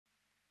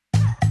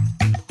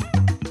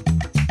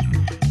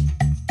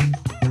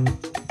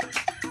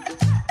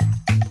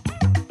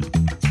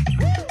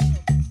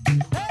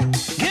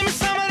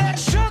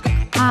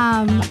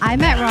I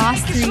met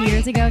Ross 3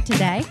 years ago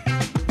today.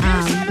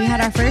 We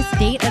had our first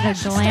date at a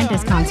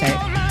Galantis concert.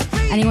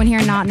 Anyone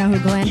here not know who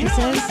Galantis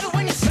is?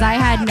 Because I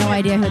had no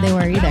idea who they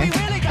were either.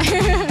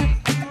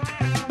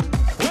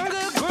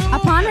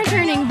 Upon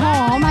returning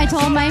home, I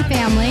told my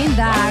family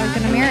that I was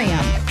going to marry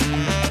him.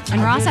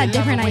 And Ross had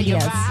different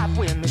ideas.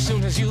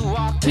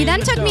 He then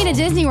took me to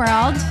Disney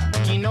World,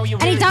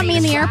 and he dumped me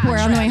in the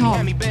airport on the way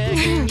home.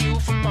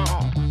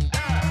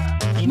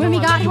 When we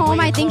got home,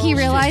 I think he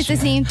realized the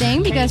same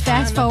thing, because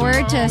fast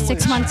forward to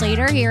 6 months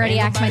later, he already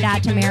asked my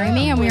dad to marry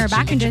me, and we were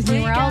back in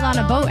Disney World on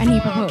a boat, and he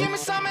proposed.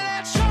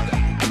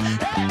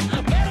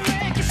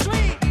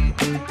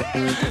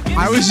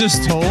 I was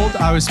just told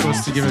I was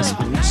supposed to give a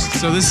speech,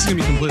 so this is going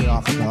to be completely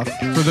off the cuff.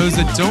 For those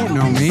that don't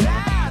know me,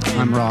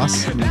 I'm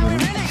Ross in the room,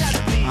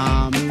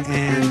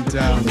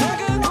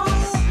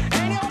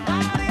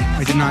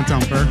 I did not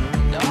dump her.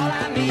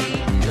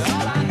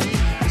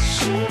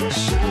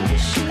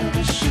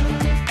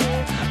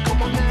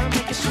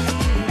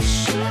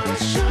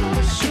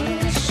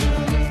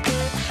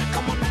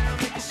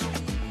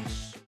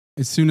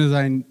 As soon as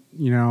I,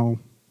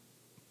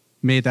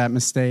 made that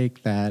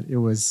mistake, that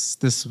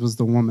this was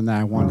the woman that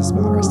I wanted to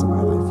spend the rest of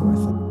my life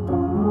with.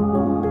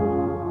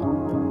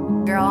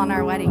 Girl, on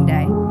our wedding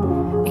day.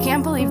 I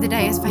can't believe the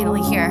day is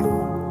finally here.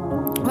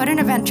 What an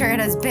adventure it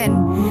has been,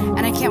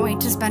 and I can't wait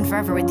to spend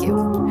forever with you.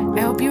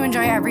 I hope you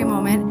enjoy every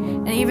moment,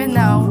 and even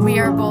though we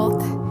are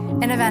both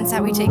in events,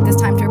 that we take this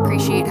time to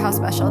appreciate how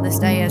special this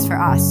day is for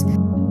us.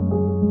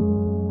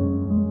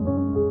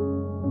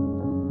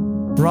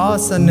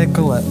 Ross and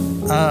Nicolette,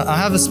 I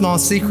have a small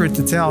secret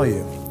to tell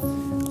you.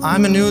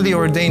 I'm a newly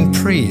ordained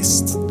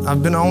priest.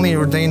 I've been only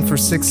ordained for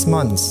 6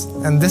 months,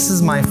 and this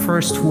is my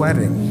first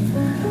wedding.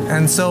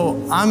 And so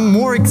I'm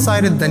more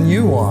excited than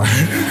you are.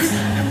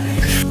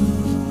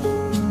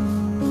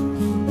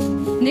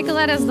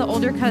 Nicolette, as the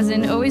older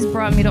cousin, always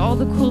brought me to all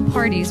the cool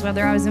parties.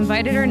 Whether I was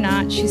invited or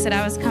not, she said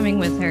I was coming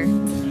with her.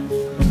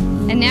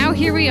 And now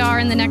here we are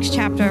in the next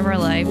chapter of our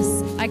lives.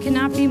 I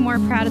cannot be more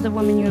proud of the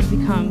woman you have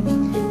become.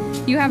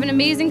 You have an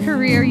amazing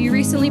career, you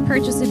recently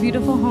purchased a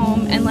beautiful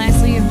home, and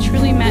lastly, you've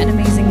truly met an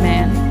amazing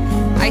man.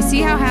 I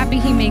see how happy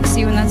he makes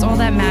you, and that's all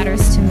that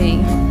matters to me.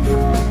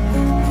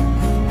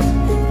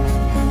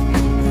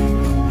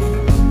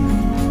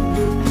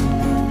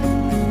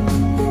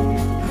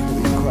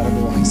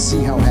 Incredible. I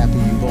see how happy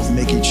you both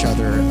make each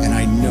other, and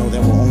I know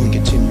that will only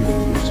continue for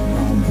years to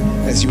come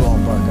as you all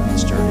embark on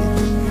this journey.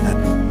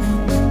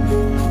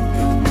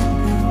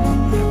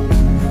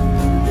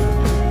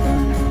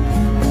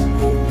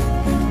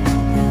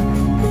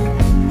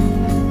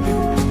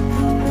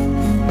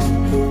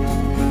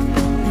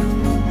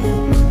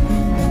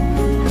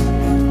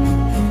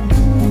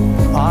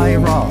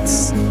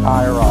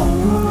 I,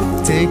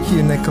 Ross. Take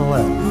you,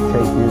 Nicolette.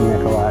 Take you,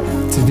 Nicolette.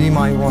 To be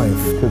my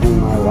wife. To be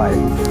my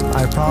wife.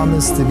 I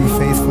promise to be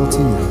faithful to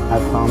you. I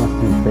promise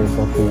to be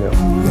faithful to you.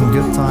 In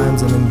good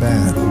times and in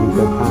bad. In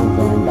good times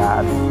and in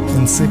bad.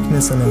 In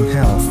sickness and in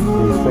health.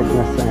 In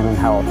sickness and in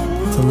health.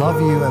 To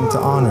love you and to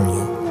honor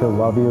you. To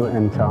love you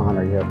and to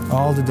honor you.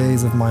 All the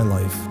days of my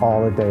life.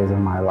 All the days of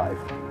my life.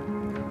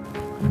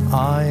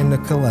 I,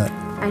 Nicolette.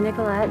 I,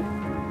 Nicolette.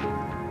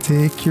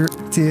 Take you,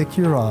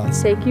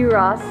 Ross. Take you,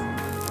 Ross.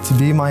 To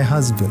be my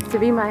husband. To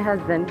be my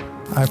husband.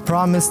 I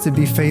promise to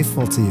be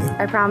faithful to you.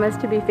 I promise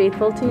to be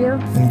faithful to you.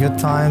 In good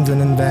times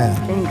and in bad.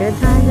 In good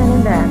times and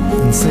in bad.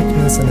 In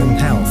sickness and in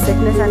health.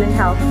 Sickness and in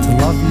health. To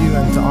love you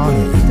and to honor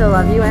you. To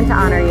love you and to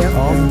honor you.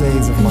 All the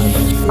days of my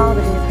life. All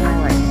the days of my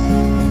life.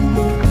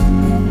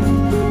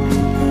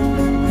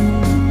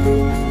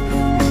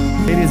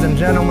 Ladies and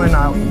gentlemen,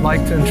 I would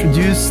like to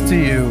introduce to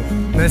you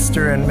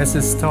Mr. and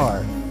Mrs.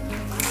 Starr.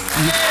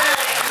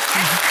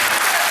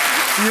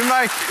 You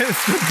might kiss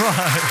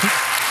goodbye.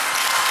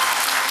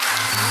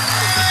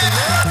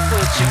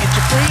 You get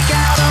your freak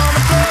out on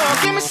the floor.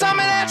 Give me some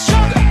of that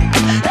sugar.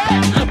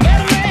 Hey,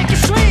 better make it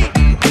sweet.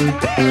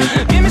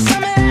 Give me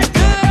some of that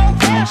good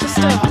old-fashioned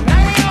stuff. Now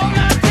we on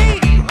my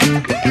feet.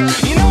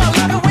 You know I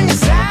love it when you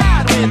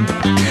side with me.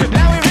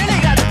 Now we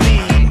really got to be.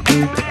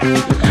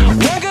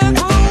 One good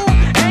groove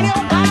and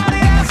your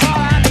body, that's all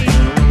I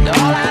need.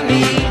 All I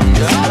need,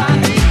 all I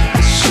need.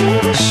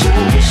 Sugar,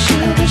 sugar,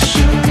 sugar,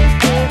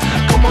 sugar.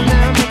 Come on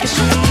now, make it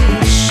sweet.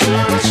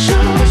 Sugar,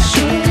 sugar,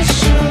 sugar,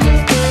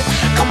 sugar.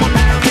 Come on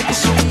now, make it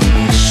sweet.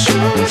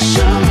 Sugar,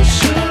 sugar,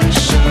 sugar,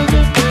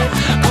 sugar.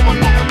 Come on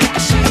now, make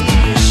it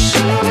sweet.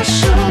 Sugar,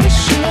 sugar,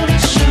 sugar,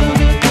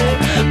 sugar.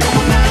 Come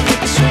on now,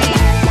 make it sweet.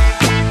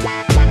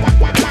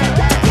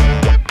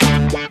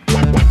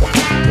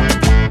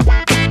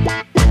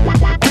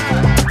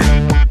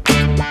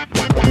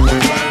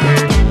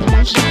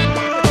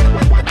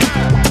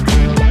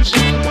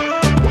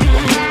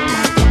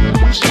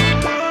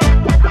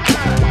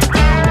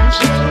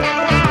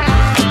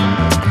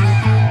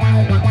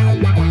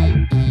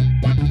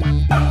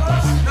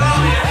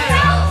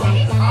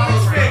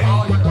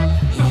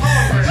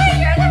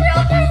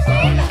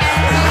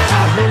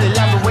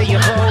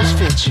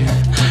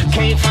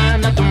 Can't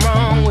find nothing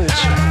wrong with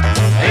you.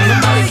 Ain't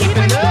nobody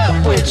keeping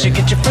up with you.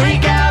 Get your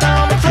freak out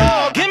on the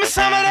floor. Give me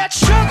some of that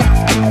sugar.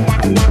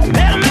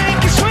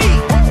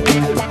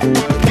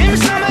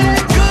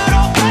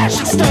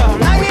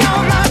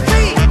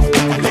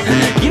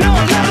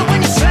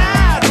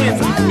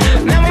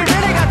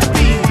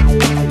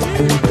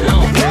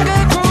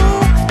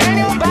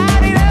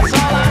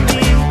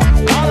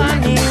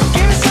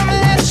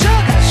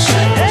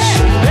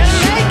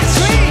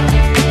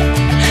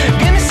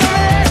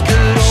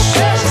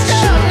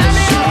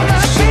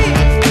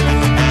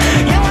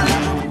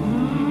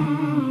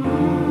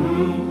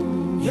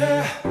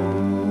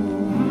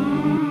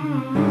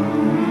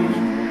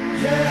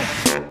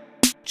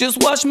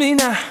 Just watch me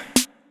now.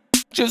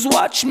 Just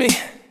watch me.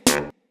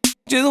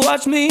 Just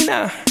watch me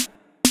now.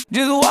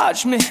 Just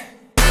watch me.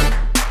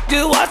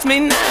 Just watch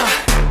me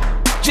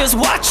now. Just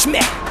watch me.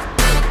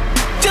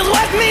 Just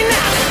watch me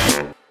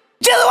now.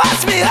 Just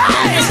watch me.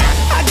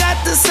 I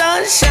got the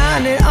sun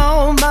shining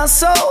on my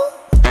soul.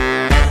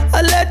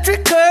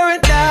 Electric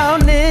current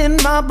down in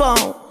my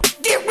bones.